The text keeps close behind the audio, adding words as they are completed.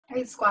All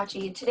right,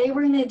 Squatchy. Today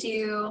we're going to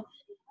do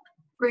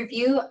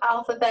review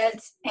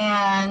alphabets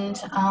and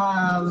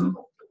the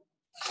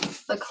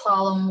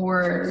Klallam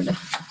word.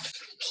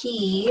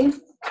 P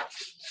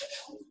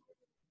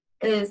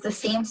is the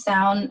same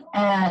sound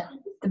at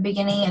the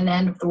beginning and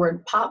end of the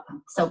word pop.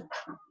 So p.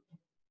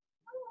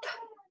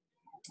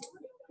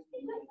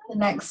 The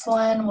next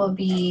one will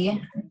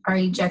be our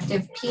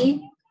ejective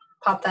P.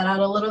 Pop that out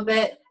a little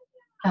bit.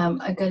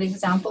 A good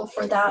example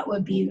for that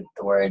would be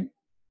the word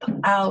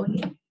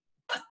owie.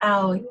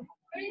 Owie.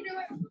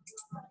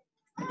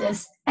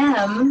 This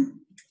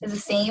M is the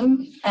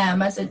same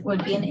M as it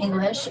would be in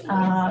English.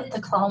 The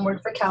Klallam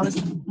word for cow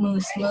is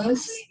moose,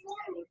 moose.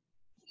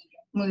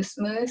 Moose,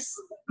 moose.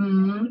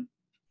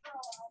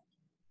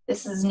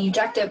 This is an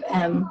ejective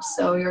M,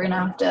 so you're going to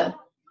have to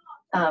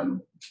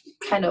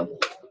kind of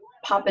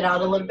pop it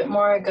out a little bit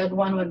more. A good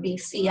one would be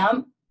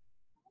CM.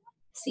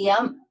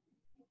 CM.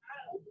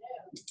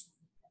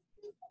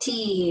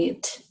 T.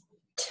 T.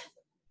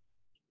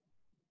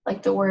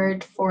 Like the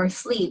word for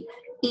sleep.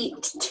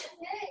 Eat.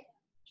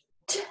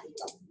 T.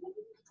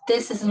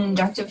 This is an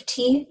ejective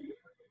T.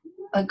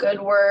 A good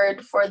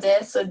word for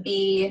this would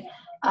be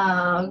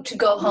to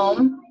go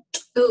home.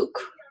 Ook.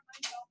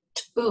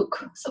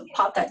 Ook. So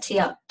pop that T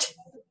up.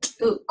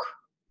 Ook.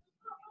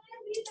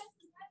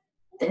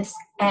 This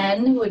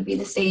N would be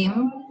the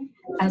same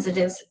as it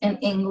is in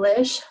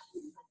English.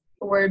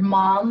 The word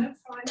mom,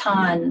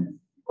 tan,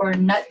 or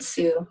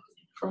nutsu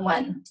for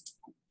one.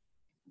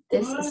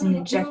 This is an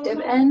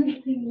ejective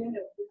N.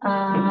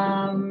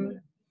 A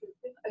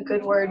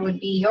good word would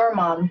be your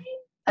mom,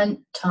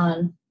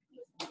 untan.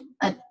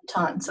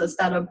 Untan. So it's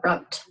that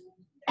abrupt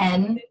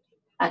N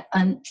at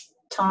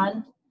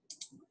untan.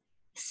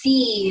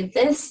 C.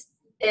 This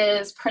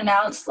is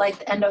pronounced like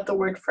the end of the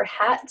word for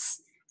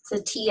hats. It's a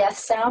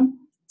TS sound.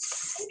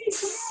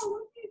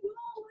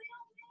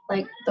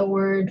 Like the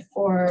word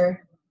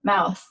for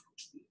mouth.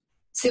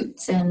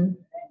 Suits and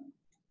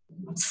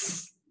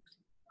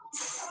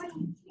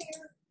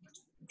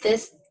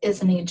this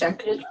is an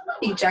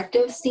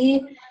ejective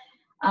C.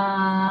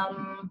 A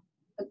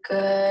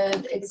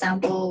good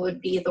example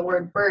would be the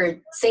word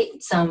bird.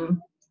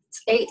 Satesome.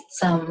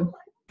 Satesome.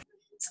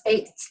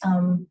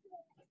 Satesome.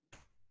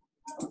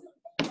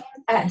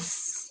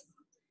 S.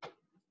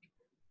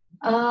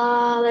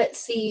 Let's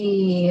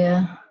see.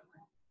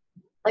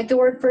 Like the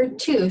word for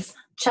tooth.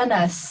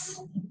 Chunus.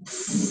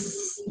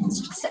 It's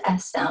just an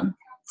S sound.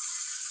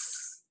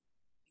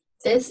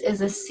 This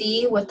is a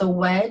C with a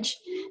wedge,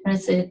 and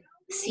it's a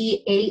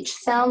CH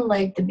sound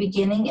like the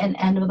beginning and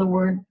end of the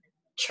word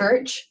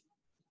church.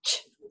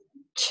 Ch,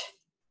 ch.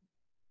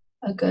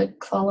 A good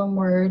Klallam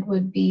word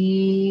would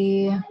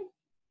be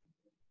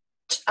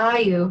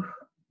chayu,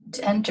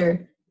 to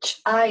enter.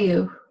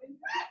 Chayu.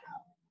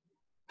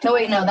 No,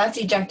 wait, no, that's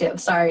ejective,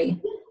 sorry.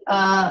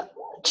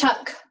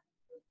 Chuck,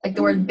 like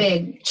the word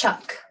big,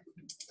 chuck.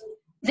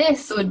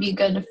 This would be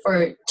good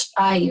for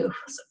chayu,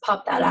 so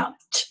pop that out,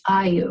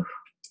 chayu.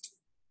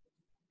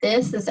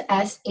 This is a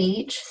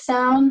SH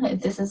sound.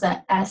 If this is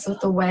a S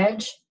with a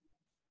wedge.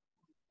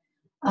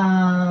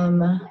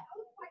 The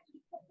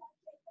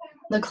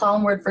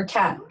Klallam word for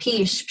cat,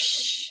 peesh,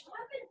 psh.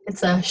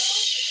 It's a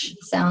sh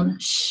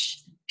sound,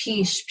 sh,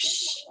 peesh,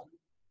 psh.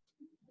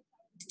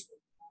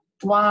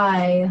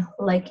 Y,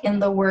 like in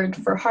the word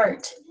for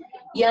heart,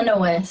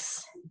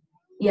 yanowis.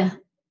 Yeah,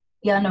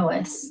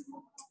 yanowis.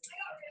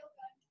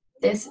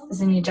 This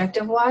is an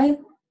ejective Y.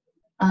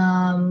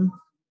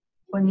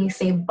 When you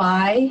say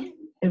bye,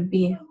 it would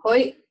be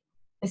hoit.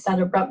 It's that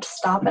abrupt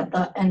stop at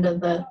the end of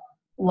the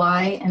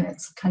Y, and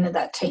it's kind of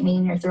that tightening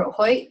in your throat,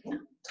 hoit.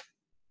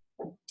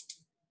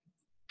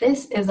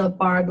 This is a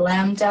barred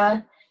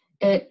lambda.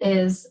 It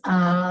is,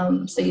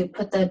 so you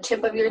put the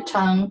tip of your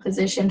tongue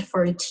positioned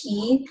for a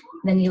T,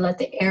 then you let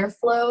the air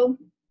flow,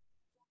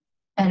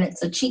 and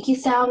it's a cheeky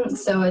sound,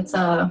 so it's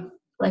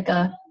like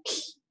a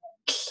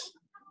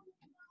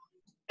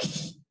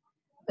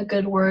A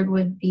good word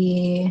would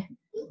be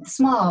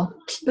small,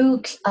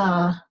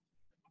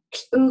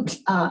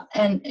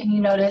 and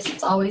you notice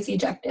it's always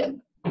ejective.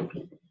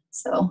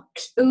 So,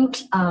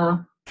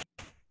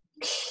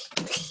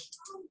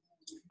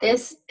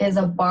 this is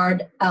a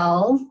barred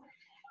L,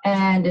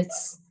 and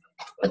it's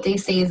what they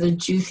say is a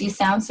juicy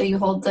sound. So you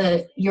hold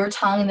your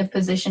tongue in the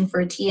position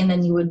for a T, and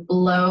then you would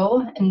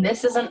blow. And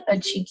this isn't a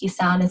cheeky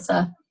sound; it's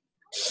a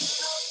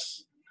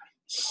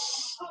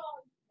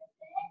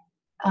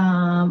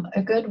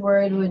good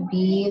word would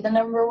be the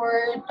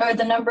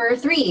number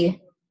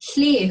 3,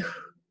 hlih,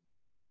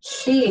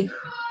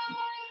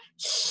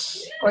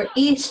 or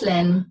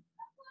islen,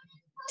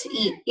 to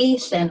eat,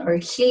 islen or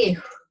hlih.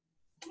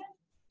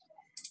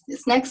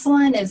 This next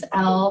one is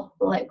L,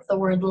 like the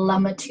word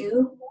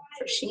lamatu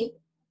for sheep,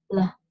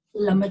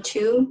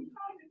 lamatu,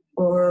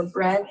 or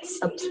bread,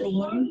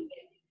 sapleen.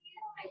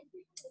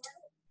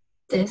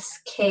 This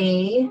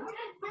K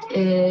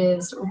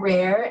is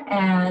rare,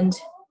 and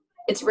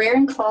it's rare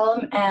in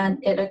Klallam,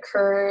 and it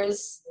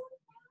occurs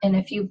in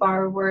a few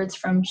borrowed words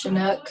from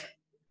Chinook,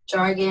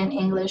 jargon,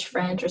 English,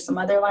 French, or some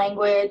other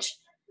language.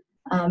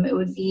 It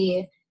would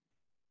be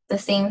the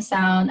same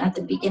sound at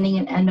the beginning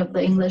and end of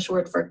the English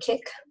word for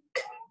kick,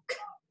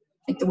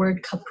 like the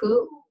word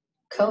kaput,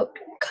 coat,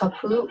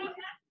 kaput.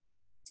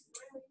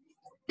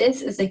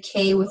 This is a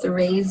K with a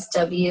raised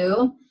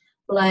W,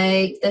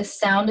 like the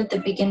sound at the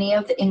beginning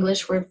of the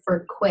English word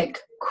for quick.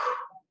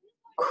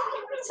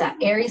 It's that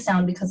airy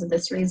sound because of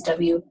this raised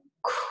W.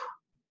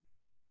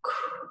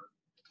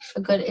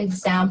 A good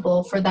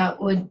example for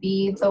that would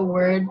be the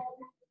word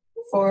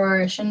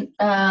for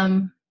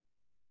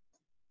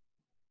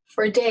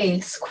day,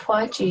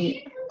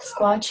 squatchy,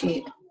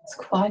 squatchy,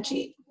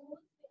 squatchy.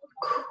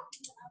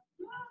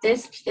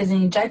 This is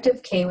an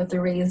ejective K with a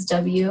raised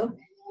W,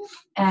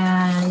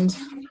 and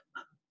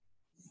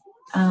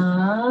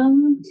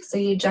so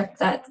you eject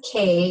that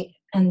K,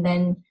 and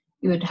then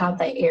you would have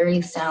that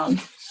airy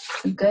sound.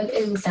 A good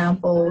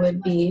example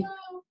would be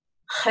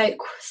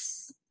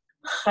haikus,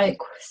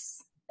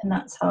 haikus, and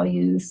that's how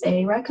you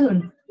say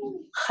raccoon,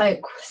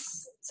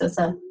 haikus. So it's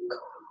a.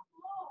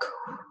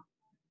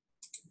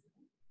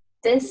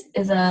 This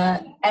is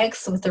a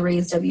X with a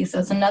raised W, so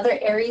it's another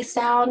airy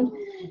sound.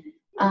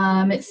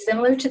 It's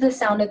similar to the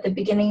sound at the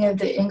beginning of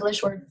the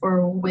English word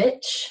for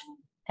witch,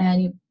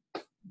 and you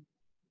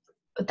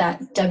put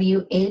that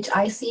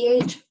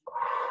W-H-I-C-H.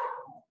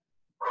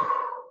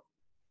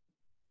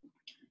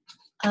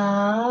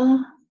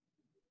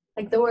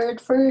 Like the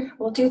word for,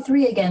 we'll do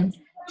 3 again.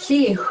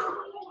 She.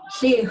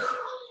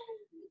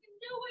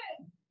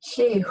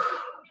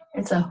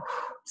 It's a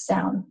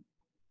sound.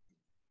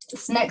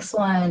 This next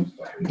one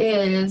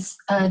is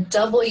a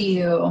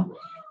W,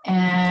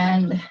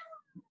 and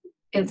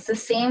it's the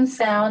same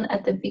sound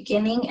at the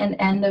beginning and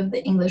end of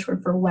the English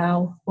word for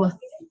wow.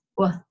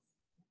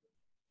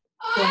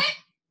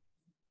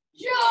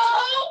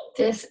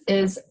 This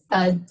is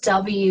a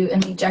W,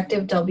 an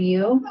ejective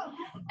W,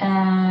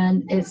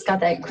 and it's got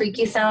that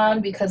creaky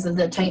sound because of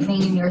the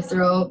tightening in your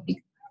throat.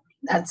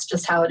 That's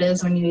just how it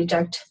is when you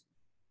eject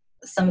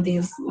some of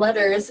these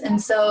letters.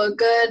 And so a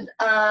good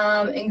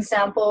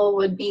example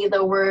would be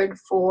the word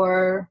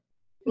for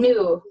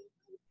new.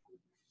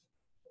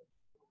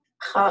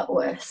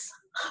 Hotwis.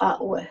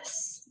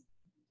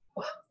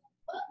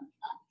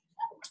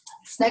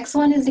 This next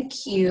one is a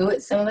Q.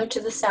 It's similar to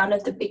the sound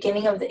at the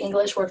beginning of the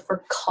English word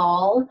for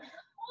call.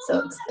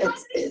 So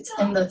it's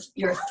in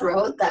your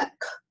throat. That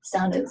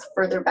sound is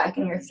further back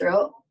in your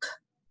throat.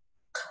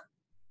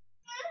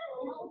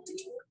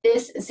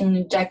 This is an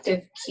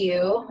ejective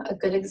Q. A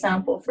good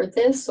example for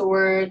this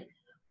word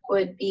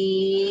would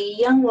be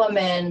young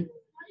woman.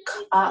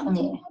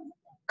 K'atni.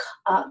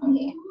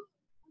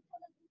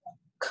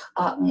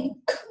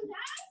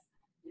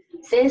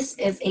 This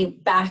is a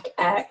back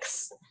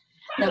X.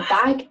 The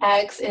back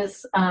X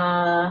is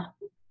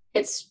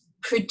it's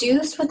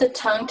produced with the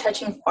tongue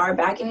touching far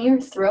back in your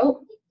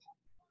throat,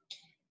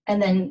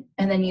 and then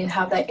you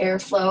have that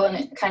airflow, and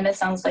it kind of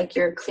sounds like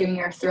you're clearing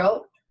your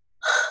throat.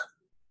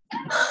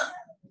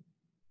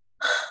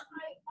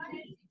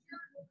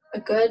 A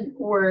good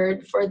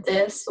word for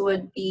this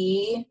would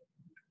be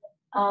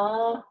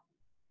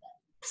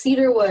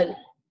cedarwood.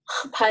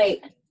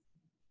 Pipe.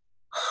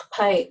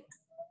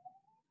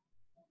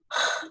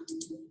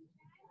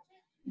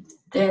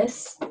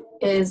 This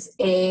is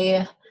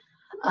a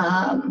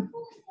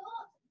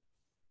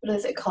what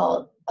is it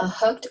called? A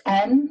hooked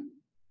N,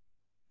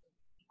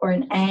 or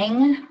an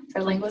ang,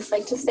 our linguists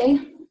like to say.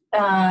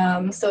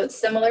 So it's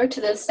similar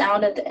to the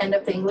sound at the end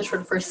of the English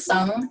word for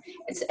sung.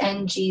 It's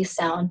NG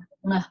sound.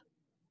 Ng.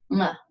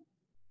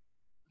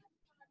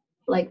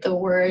 Like the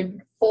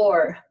word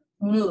for,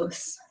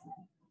 moose,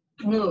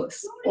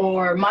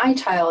 or my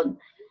child,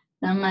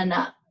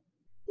 na.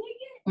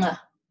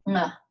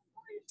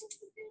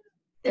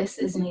 This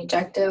is an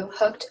ejective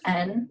hooked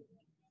N.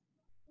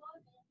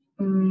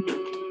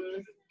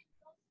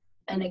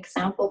 An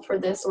example for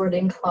this word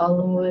in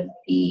Klallam would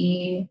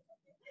be,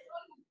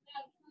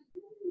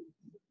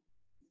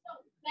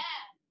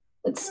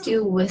 let's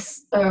do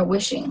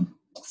wishing.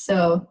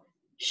 So,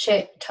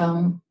 shit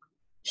tongue.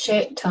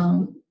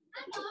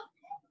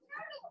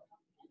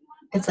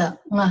 It's a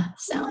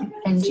sound,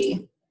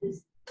 NG.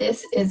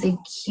 This is a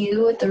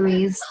Q with the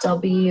raised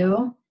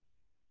W.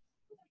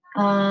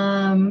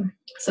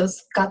 So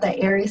it's got that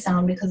airy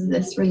sound because of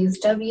this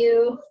raised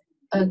W.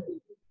 A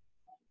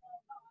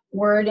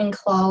word in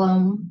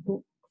Klallam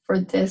for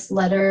this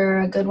letter,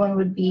 a good one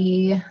would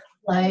be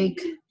like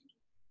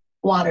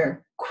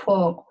water.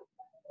 Quote.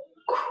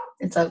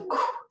 It's a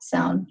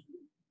sound.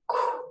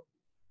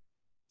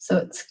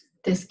 So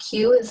this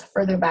Q is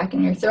further back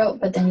in your throat,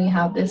 but then you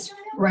have this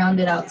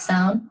rounded out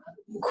sound.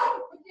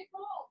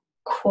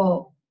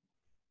 Quote.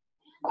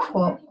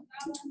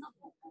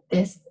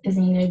 This is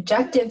an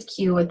ejective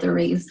Q with the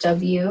raised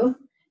W.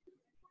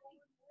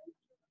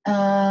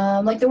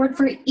 Like the word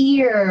for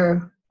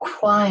ear,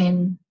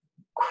 quine.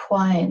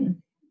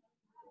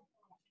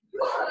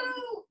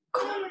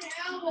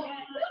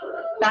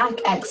 Back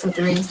X with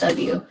the raised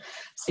W.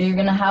 So you're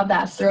gonna have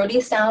that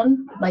throaty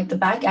sound like the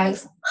back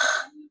X,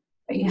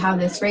 but you have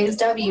this raised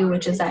W,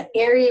 which is that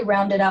airy,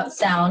 rounded out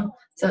sound.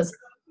 So it's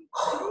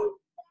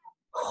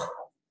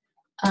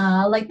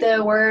Like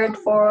the word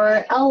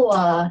for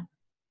Elwa,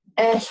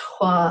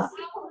 Eshwa,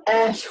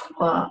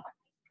 Eshwa.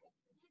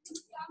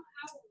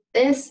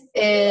 This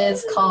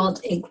is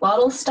called a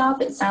glottal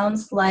stop. It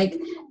sounds like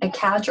a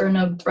catch or an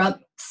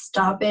abrupt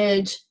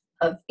stoppage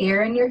of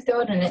air in your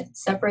throat, and it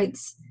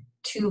separates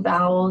two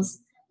vowels.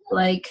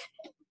 Like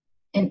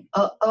in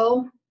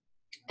uh-oh,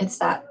 it's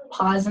that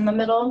pause in the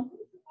middle.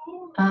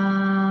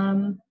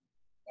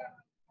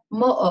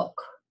 Mo'ok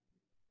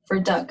for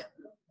duck,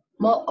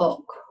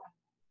 mo'ok.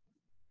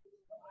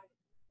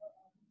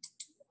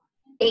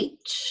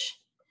 H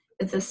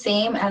is the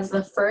same as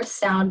the first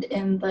sound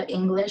in the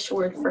English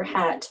word for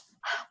hat.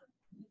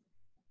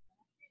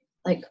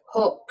 Like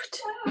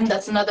hoped.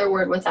 That's another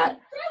word without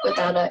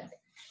a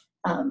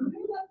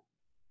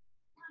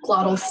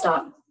glottal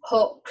stop.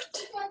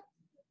 Hoped.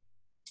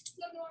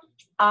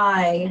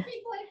 I.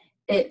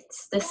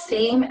 It's the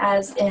same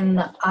as in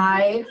the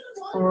I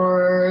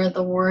for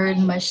the word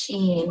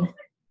machine.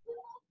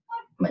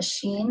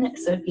 Machine,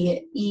 so it'd be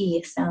an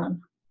E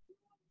sound.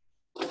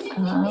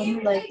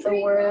 Like the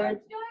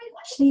word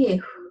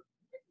she.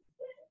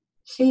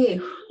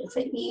 It's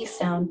an E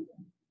sound.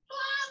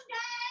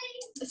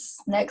 This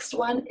next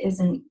one is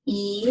an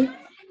E.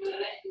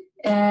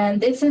 And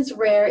this is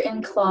rare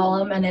in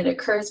Klallam, and it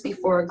occurs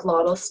before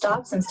glottal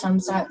stops and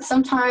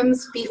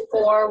sometimes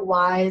before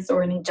Y's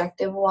or an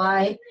ejective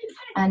Y.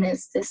 And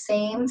it's the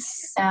same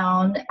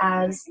sound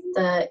as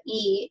the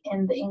E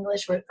in the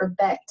English word for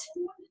bet.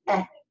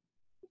 Eh.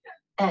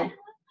 Eh.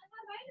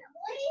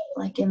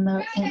 Like in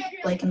the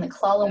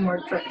Klallam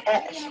word for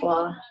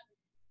eshwa.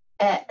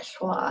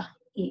 Eshwa.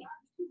 E.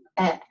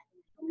 Eh.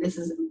 This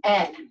is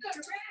eh.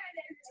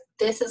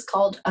 This is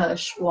called a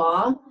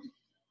schwa,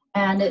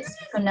 and it's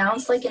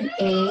pronounced like an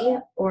A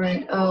or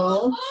an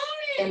O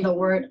in the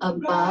word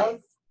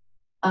above,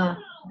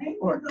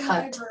 or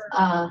cut,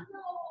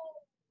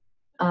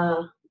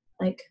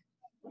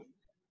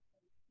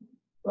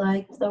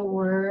 like the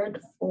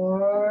word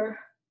for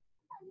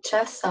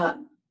chestnut.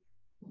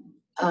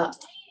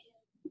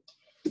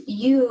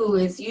 U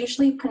is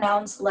usually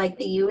pronounced like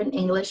the U in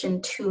English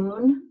in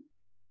tune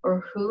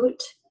or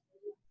hoot.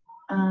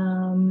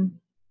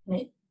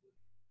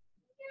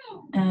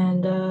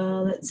 And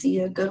let's see,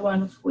 a good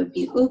one would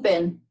be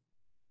upin,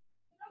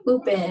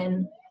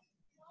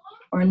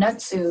 or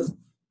natsu.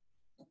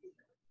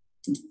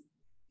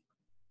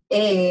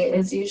 A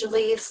is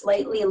usually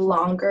slightly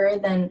longer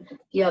than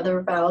the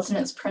other vowels, and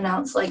it's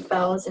pronounced like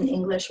vowels in the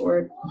English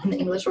word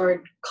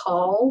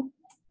call.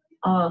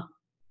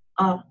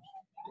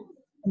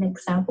 An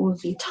example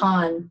would be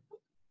tan,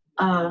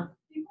 or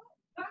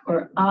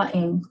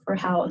aing for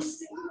house.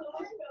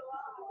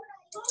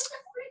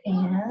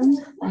 And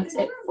that's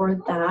it for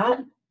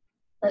that.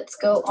 Let's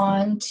go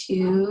on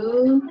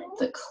to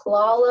the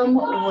Klallam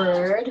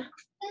word.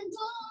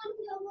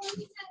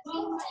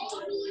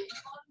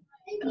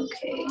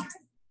 Okay.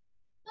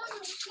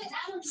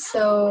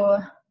 So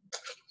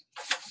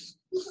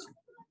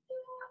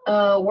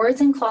words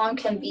in Klallam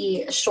can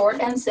be short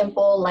and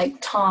simple, like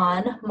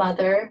tan,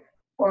 mother,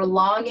 or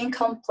long and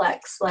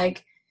complex,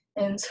 like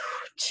hold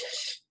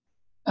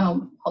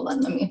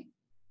on, let me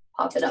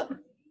pop it up.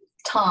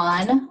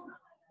 Tan,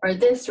 or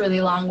this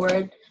really long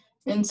word,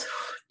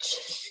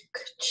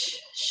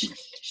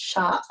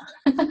 shot.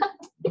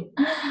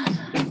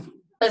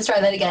 Let's try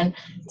that again.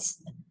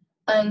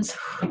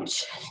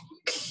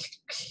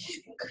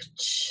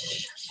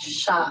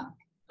 Shot.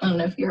 I don't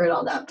know if you heard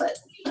all that, but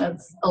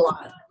that's a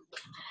lot.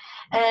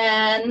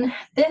 And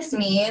this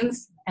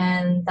means,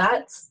 and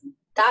that's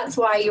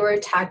why you were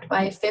attacked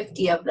by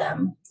 50 of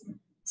them.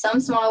 Some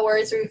small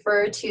words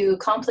refer to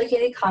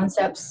complicated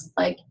concepts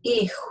like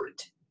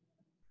ihud.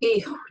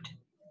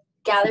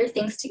 Gather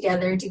things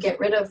together to get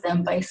rid of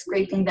them by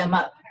scraping them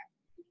up.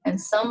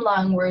 And some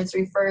long words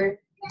refer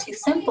to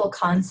simple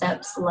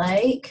concepts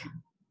like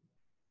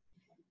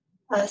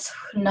us,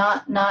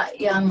 not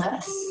young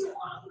us.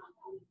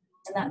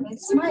 And that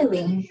means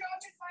smiling.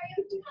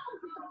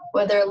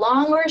 Whether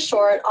long or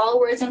short, all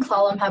words in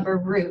Klallam have a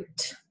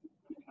root.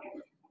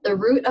 The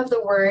root of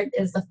the word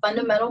is the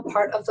fundamental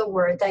part of the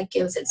word that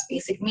gives its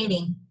basic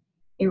meaning.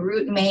 A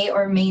root may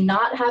or may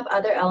not have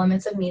other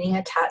elements of meaning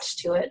attached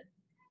to it.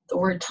 The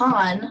word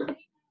tan,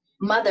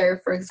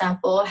 mother, for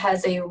example,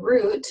 has a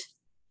root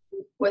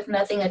with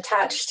nothing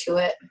attached to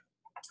it.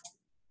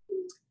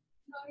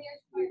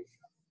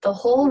 The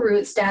whole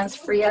root stands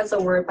free as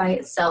a word by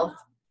itself.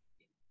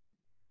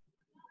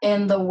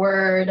 In the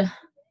word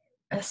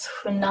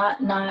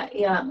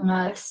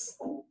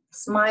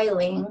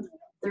smiling,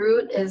 the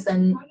root is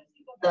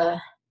the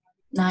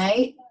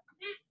night,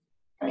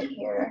 right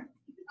here,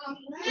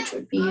 which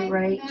would be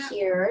right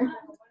here.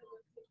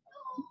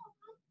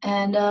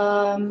 And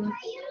the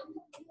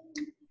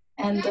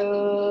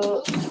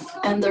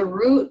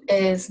root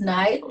is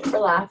night for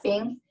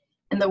laughing.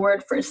 And the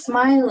word for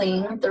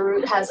smiling, the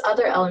root has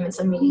other elements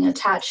of meaning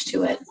attached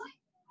to it.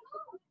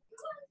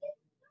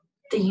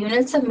 The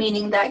units of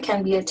meaning that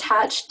can be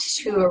attached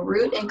to a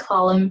root in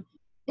Klallam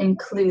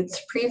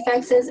includes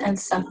prefixes and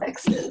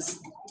suffixes.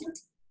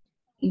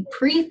 A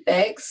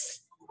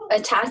prefix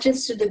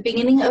attaches to the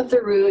beginning of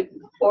the root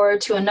or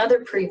to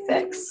another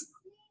prefix.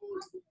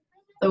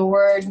 The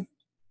word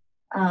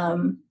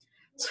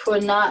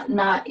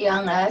not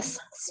young us,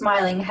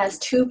 smiling, has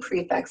two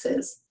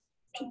prefixes.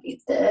 It would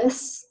be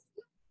this,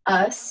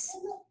 us,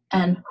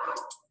 and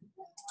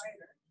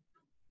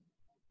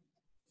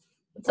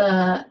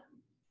the,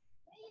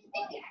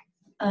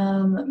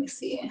 let me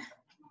see,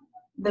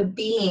 the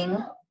being,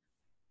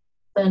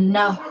 the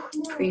no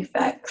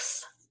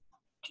prefix,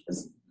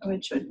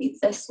 which would be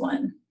this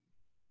one,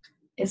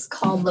 is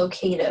called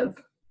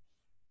locative.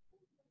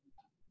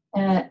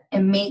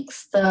 It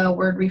makes the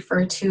word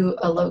refer to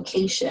a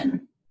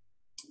location.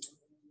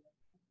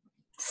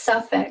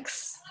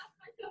 Suffix.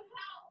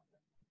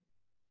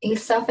 A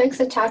suffix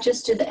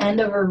attaches to the end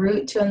of a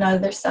root to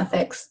another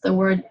suffix. The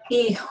word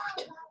ihud.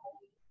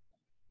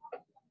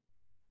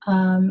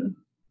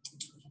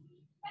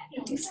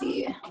 Let me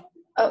see.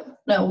 Oh,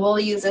 no, we'll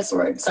use this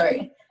word,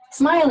 sorry.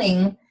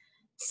 Smiling.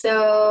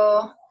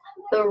 So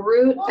the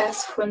root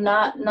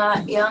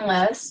not young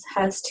us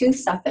has two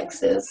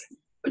suffixes,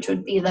 which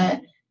would be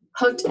the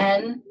hooked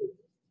N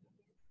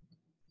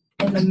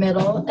in the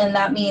middle, and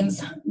that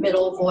means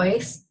middle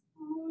voice,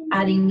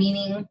 adding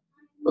meaning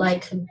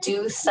like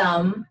do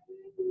some,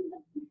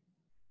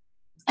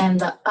 and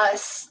the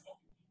us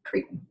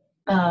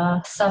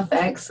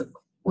suffix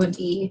would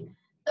be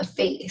the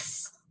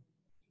face.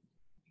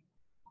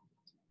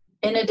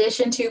 In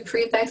addition to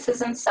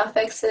prefixes and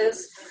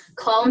suffixes,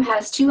 Klallam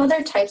has two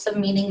other types of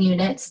meaning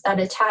units that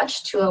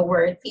attach to a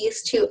word.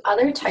 These two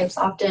other types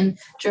often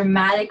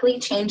dramatically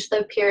change the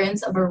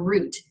appearance of a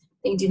root.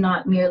 They do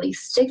not merely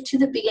stick to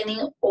the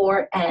beginning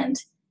or end.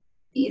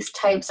 These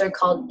types are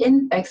called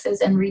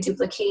infixes and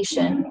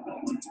reduplication.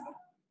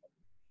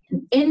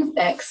 An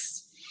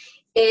infix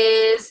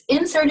is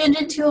inserted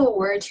into a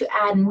word to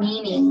add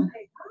meaning.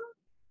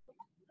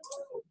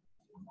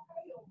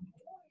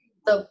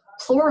 The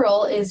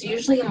plural is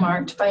usually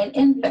marked by an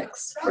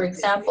infix. For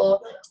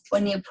example,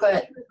 when you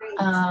put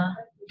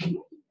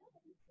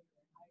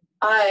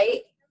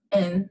I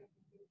in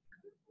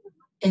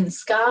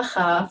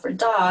skaha for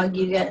dog,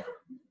 you get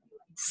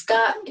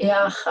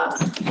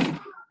skayaha.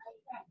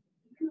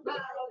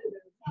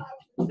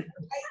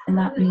 And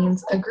that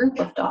means a group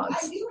of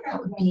dogs. That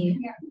would be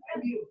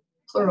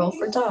plural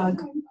for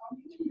dog.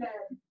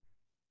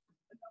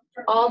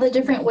 All the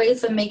different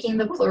ways of making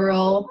the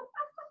plural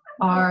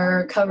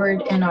are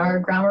covered in our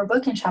grammar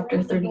book in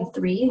chapter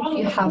 33. If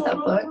you have that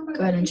book,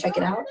 go ahead and check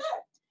it out.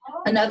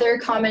 Another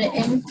common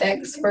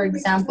infix, for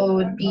example,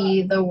 would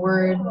be the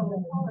word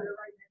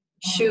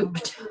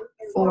shooped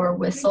for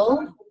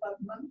whistle.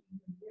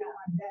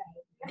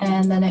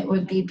 And then it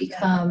would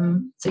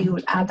become, so you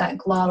would add that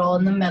glottal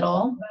in the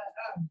middle,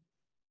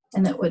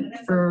 and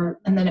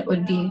then it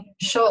would be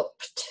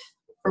shooped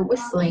for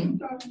whistling.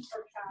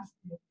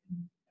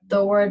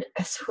 The word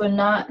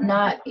not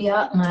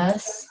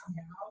yatmas,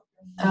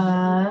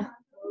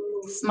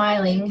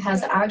 smiling,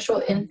 has the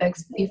actual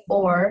infix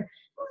before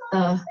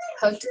the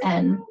hooked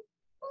N.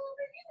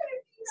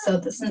 So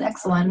this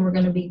next one we're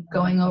going to be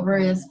going over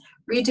is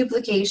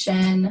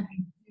reduplication.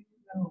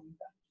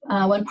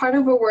 When part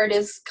of a word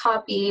is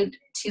copied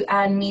to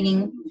add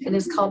meaning, it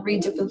is called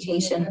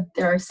reduplication.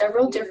 There are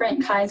several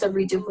different kinds of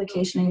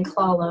reduplication in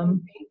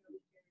Klallam.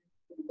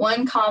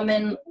 One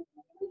common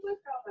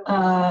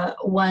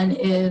one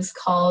is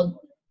called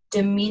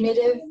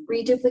diminutive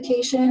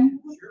reduplication,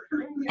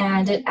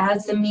 and it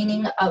adds the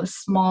meaning of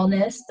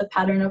smallness. The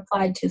pattern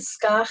applied to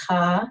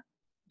skaha,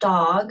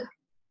 dog,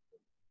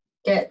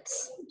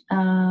 gets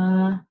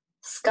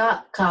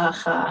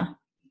skakaha,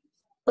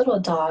 little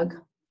dog.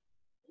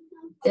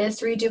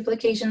 This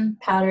reduplication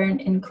pattern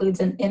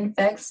includes an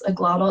infix, a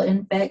glottal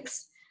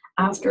infix,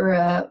 after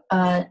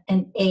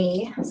an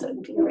A, so it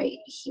would be right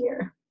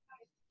here.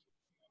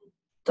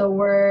 The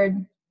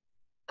word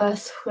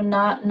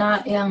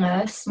not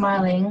young,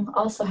 smiling,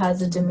 also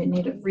has a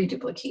diminutive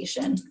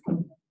reduplication.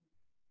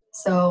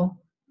 So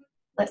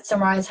let's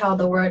summarize how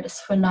the word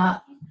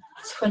not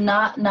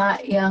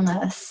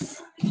young.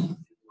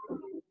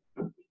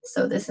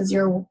 So this is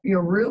your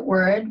root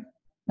word,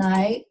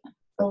 night,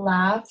 for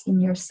laugh,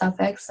 and your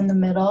suffix in the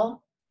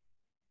middle,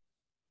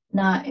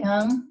 not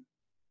young,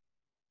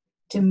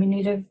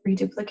 diminutive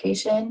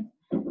reduplication,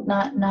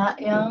 not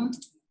young,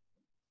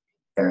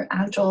 your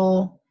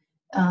actual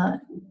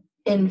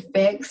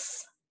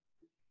infix,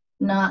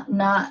 not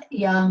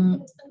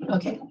young,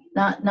 okay,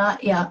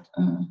 not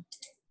young.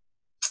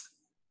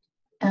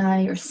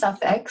 Your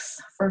suffix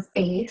for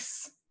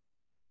face,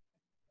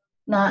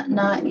 not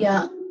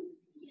young.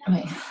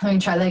 Wait, let me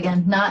try that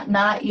again.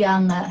 Not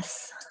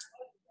youngness.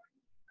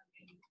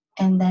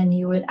 And then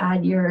you would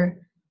add your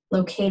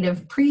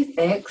locative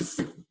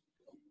prefix.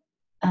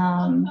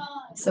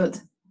 So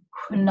it's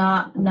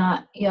not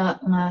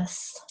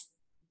youngness.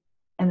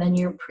 And then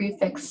your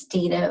prefix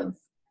stative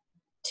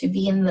to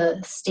be in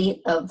the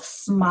state of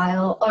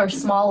smile or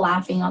small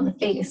laughing on the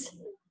face.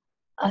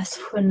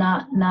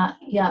 Not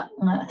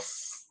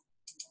youngness.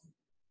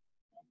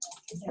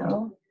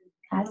 So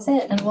that's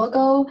it. And we'll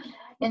go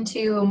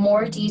into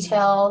more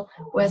detail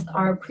with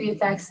our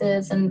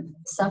prefixes and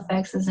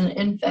suffixes and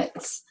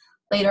infix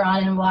later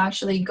on, and we'll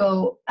actually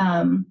go,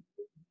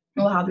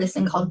 we'll have this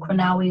thing called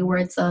Quinawi where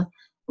it's a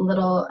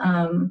little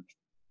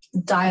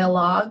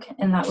dialogue,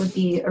 and that would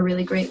be a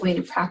really great way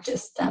to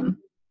practice them.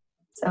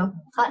 So,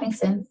 that makes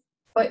sense.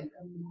 What?